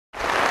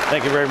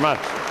Thank you very much.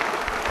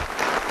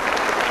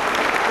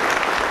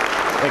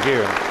 Thank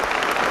you.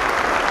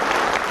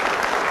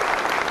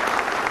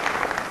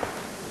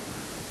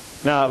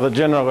 Now, the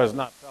general was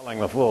not telling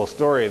the full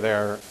story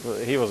there.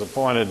 He was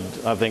appointed,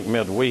 I think,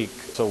 midweek,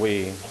 so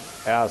we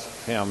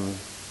asked him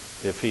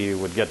if he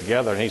would get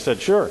together, and he said,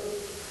 sure.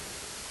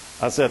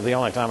 I said, the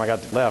only time I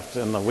got left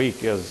in the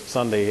week is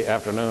Sunday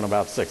afternoon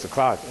about 6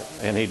 o'clock,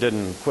 and he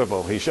didn't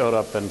quibble. He showed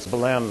up in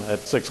Berlin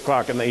at 6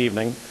 o'clock in the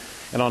evening,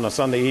 and on a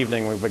Sunday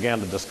evening we began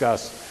to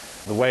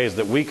discuss the ways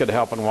that we could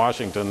help in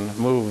Washington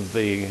move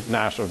the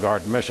National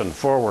Guard mission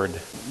forward.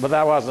 But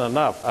that wasn't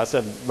enough. I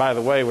said, by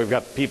the way, we've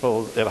got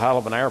people at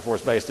Holloman Air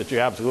Force Base that you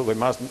absolutely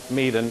must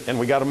meet, and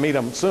we got to meet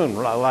them soon,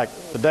 like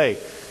today.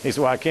 He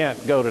said, well, I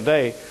can't go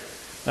today.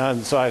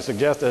 And so I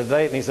suggested a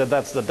date, and he said,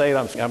 that's the date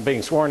I'm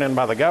being sworn in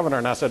by the governor.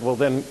 And I said, well,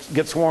 then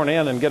get sworn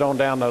in and get on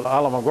down to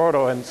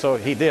Alamogordo. And so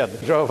he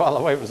did. Drove all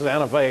the way from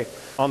Santa Fe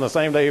on the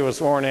same day he was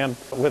sworn in.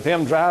 With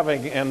him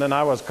driving, and then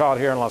I was caught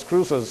here in Las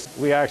Cruces,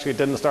 we actually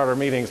didn't start our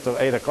meetings till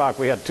 8 o'clock.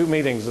 We had 2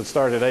 meetings that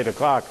started at 8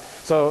 o'clock.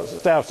 So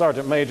Staff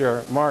Sergeant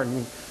Major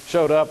Martin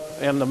showed up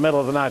in the middle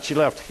of the night. She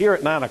left here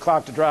at 9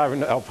 o'clock to drive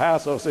into El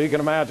Paso, so you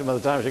can imagine by the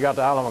time she got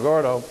to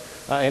Alamogordo,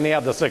 and he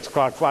had the 6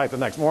 o'clock flight the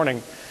next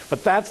morning.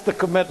 But that's the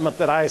commitment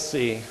that I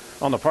see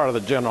on the part of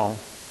the general,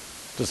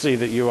 to see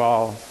that you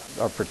all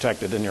are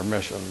protected in your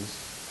missions.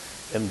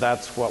 And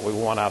that's what we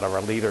want out of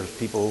our leaders,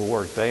 people who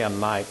work day and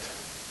night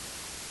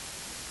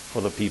for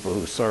the people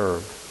who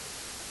serve.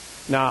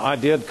 Now, I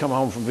did come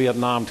home from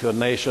Vietnam to a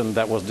nation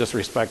that was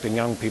disrespecting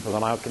young people,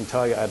 and I can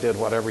tell you I did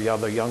what every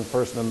other young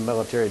person in the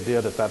military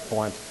did at that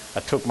point. I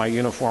took my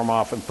uniform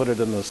off and put it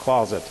in this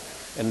closet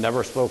and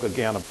never spoke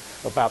again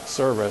about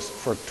service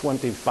for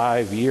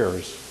 25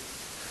 years.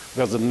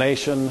 Because the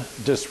nation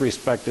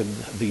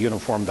disrespected the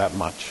uniform that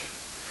much.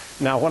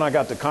 Now, when I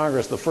got to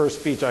Congress, the first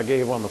speech I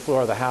gave on the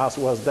floor of the House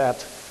was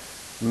that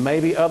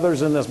maybe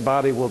others in this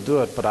body will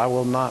do it, but I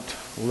will not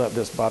let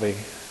this body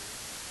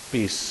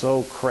be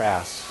so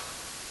crass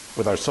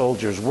with our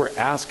soldiers. We're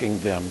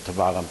asking them to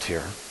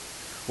volunteer.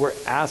 We're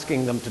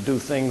asking them to do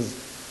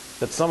things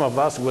that some of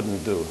us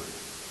wouldn't do.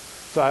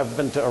 So I've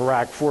been to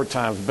Iraq 4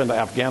 times, been to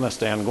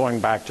Afghanistan, going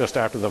back just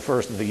after the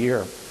first of the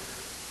year.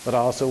 But I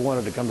also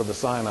wanted to come to the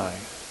Sinai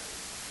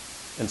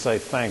and say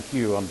thank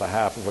you on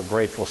behalf of a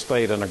grateful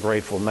state and a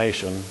grateful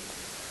nation.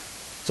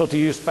 So to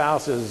you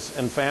spouses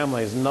and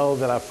families, know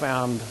that I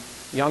found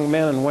young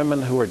men and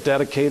women who are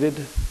dedicated,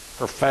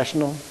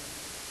 professional,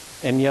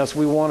 and yes,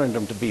 we wanted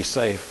them to be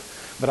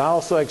safe. But I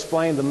also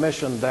explained the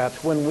mission that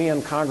when we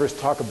in Congress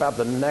talk about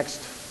the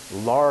next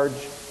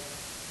large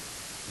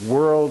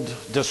world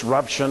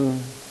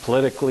disruption,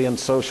 politically and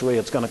socially,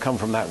 it's going to come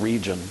from that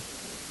region.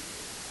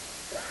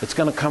 It's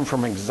going to come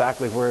from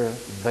exactly where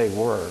they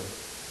were,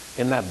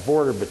 in that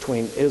border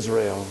between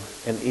Israel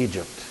and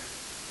Egypt.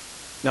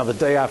 Now, the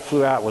day I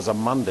flew out was a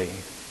Monday,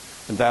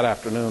 and that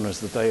afternoon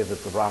was the day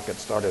that the rocket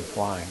started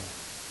flying.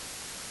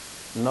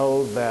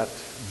 Know that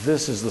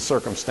this is the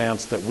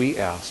circumstance that we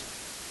ask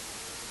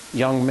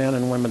young men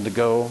and women to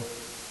go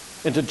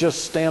and to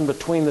just stand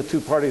between the two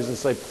parties and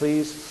say,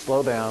 please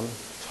slow down,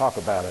 talk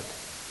about it.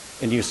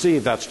 And you see,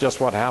 that's just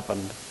what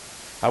happened.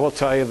 I will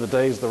tell you, the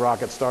days the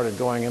rocket started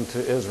going into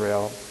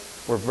Israel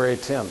were very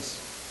tense.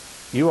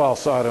 You all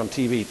saw it on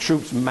TV,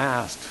 troops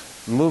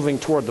massed, moving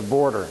toward the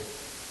border,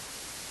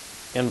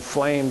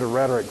 inflamed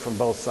rhetoric from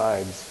both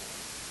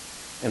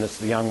sides. And it's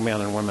the young men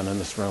and women in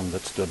this room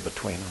that stood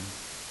between them.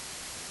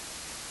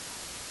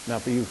 Now,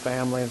 for you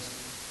families,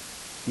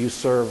 you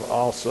serve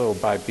also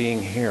by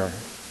being here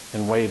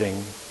and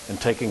waiting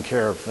and taking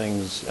care of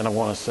things. And I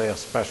want to say a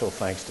special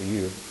thanks to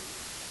you,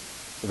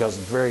 because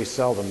very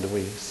seldom do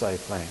we say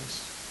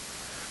thanks.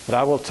 But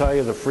I will tell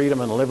you, the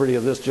freedom and liberty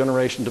of this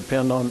generation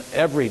depend on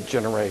every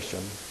generation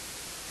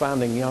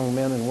finding young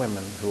men and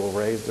women who will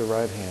raise their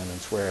right hand and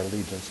swear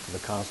allegiance to the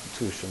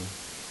Constitution,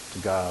 to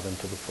God, and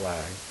to the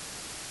flag.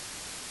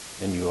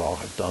 And you all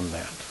have done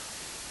that.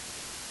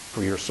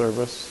 For your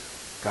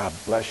service, God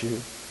bless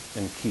you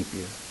and keep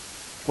you.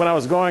 When I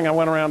was going, I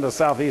went around to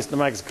southeast New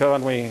Mexico,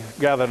 and we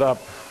gathered up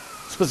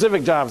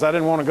specific jobs. I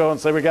didn't want to go and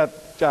say we got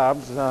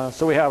jobs,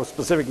 so we have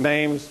specific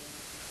names.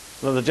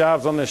 So the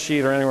jobs on this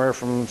sheet are anywhere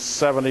from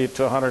 70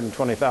 to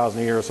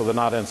 120,000 a year, so they're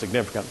not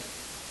insignificant.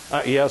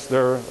 Yes,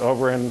 they're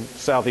over in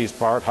southeast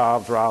part,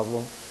 Hobbs,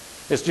 Roswell.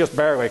 It's just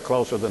barely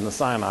closer than the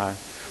Sinai.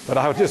 But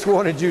I just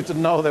wanted you to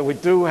know that we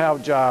do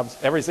have jobs,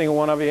 every single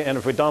one of you, and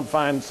if we don't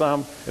find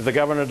some, if the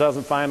governor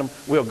doesn't find them,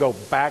 we'll go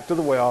back to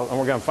the well and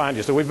we're going to find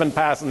you. So we've been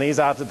passing these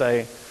out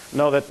today.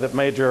 Know that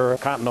Major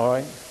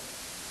Contenoy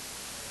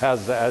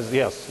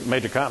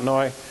Major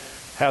Contenoy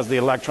has the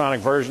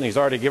electronic version. He's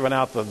already given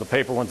out the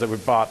paper ones that we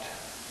bought.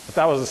 But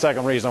that was the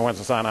second reason I went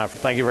to Sinai.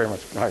 Thank you very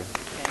much. All right.